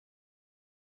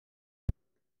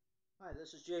Hi,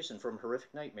 this is Jason from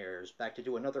Horrific Nightmares, back to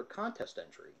do another contest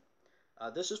entry.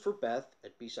 This is for Beth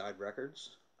at B-Side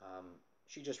Records.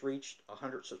 She just reached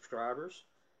 100 subscribers,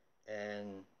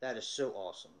 and that is so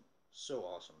awesome. So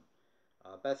awesome.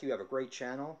 Beth, you have a great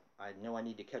channel. I know I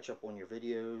need to catch up on your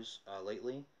videos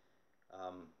lately,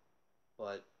 um,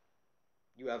 but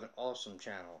you have an awesome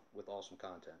channel with awesome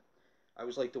content. I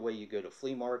always like the way you go to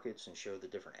flea markets and show the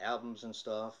different albums and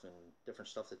stuff and different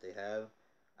stuff that they have.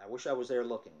 I wish I was there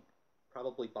looking.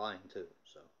 Probably buying too,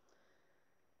 so.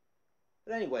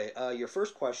 But anyway, your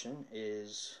first question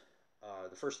is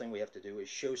the first thing we have to do is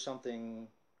show something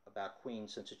about Queen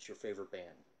since it's your favorite band.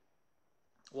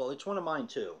 Well, it's one of mine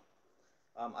too.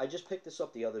 I just picked this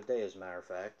up the other day, as a matter of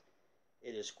fact.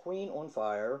 It is Queen on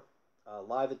Fire,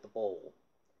 Live at the Bowl.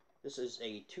 This is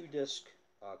a two-disc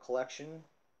collection.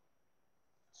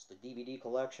 It's the DVD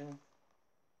collection.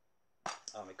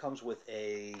 It comes with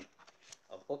a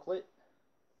booklet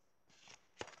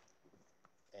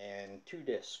and two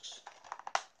discs.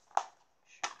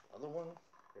 Other one.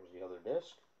 There's the other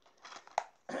disc.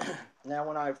 Now,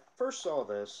 when I first saw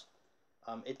this,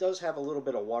 it does have a little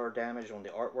bit of water damage on the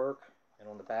artwork and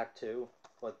on the back too,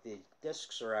 but the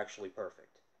discs are actually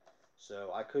perfect.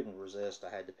 So I couldn't resist.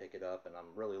 I had to pick it up, and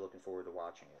I'm really looking forward to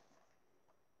watching it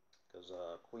because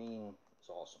Queen is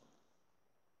awesome.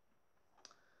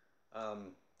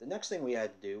 The next thing we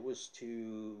had to do was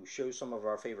to show some of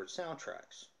our favorite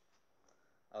soundtracks.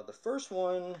 The first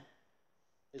one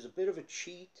is a bit of a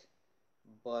cheat,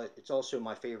 but it's also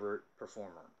my favorite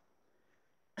performer.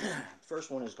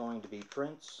 First one is going to be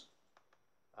Prince,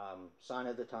 Sign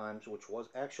of the Times, which was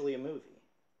actually a movie.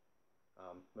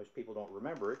 Most people don't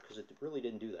remember it because it really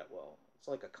didn't do that well. It's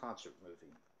like a concert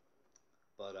movie.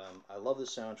 But I love the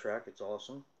soundtrack. It's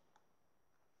awesome.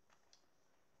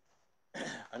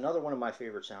 Another one of my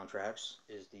favorite soundtracks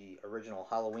is the original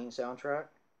Halloween soundtrack.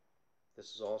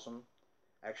 This is awesome.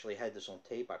 I actually had this on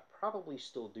tape. I probably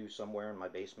still do somewhere in my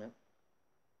basement.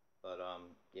 But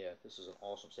yeah, this is an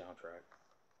awesome soundtrack.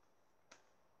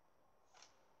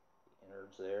 The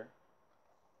innards there.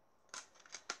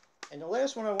 And the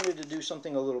last one I wanted to do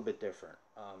something a little bit different.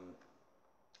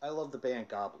 I love the band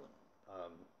Goblin.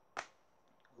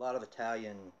 A lot of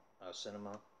Italian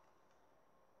cinema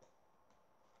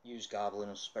use Goblin,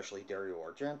 especially Dario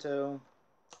Argento.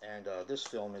 And this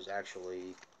film is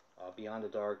actually Beyond the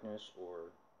Darkness or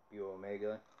View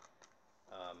Omega.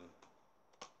 Um,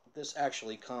 this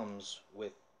actually comes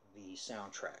with the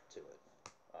soundtrack to it,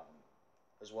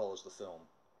 as well as the film.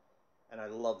 And I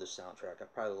love this soundtrack. I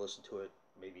probably listened to it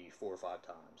maybe 4 or 5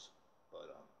 times,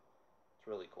 but it's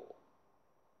really cool.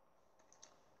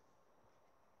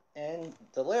 And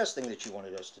the last thing that you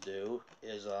wanted us to do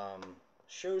is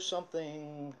show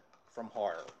something from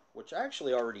horror, which I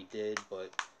actually already did,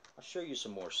 but I'll show you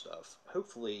some more stuff.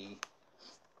 Hopefully,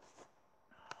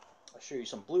 I'll show you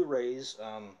some Blu-rays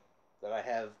that I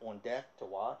have on deck to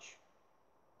watch.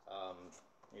 Um,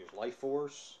 Here's Life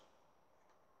Force,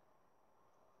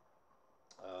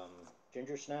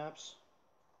 Ginger Snaps.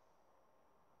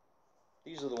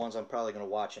 These are the ones I'm probably going to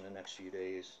watch in the next few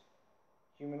days.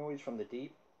 Humanoids from the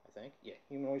Deep, I think. Yeah,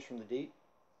 Humanoids from the Deep.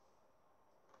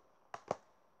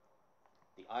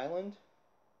 The Island.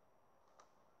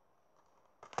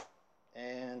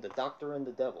 And The Doctor and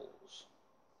the Devils.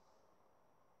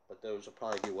 But those will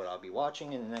probably be what I'll be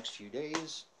watching in the next few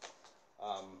days.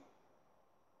 Um,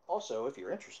 Also, if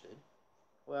you're interested,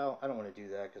 well, I don't want to do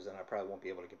that because then I probably won't be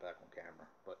able to get back on camera.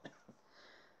 But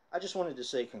I just wanted to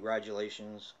say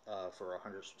congratulations for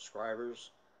 100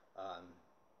 subscribers. Um,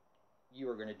 you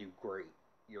are going to do great.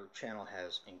 Your channel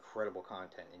has incredible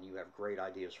content and you have great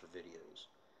ideas for videos.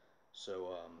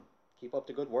 So keep up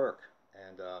the good work.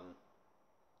 And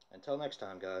until next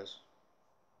time, guys,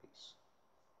 peace.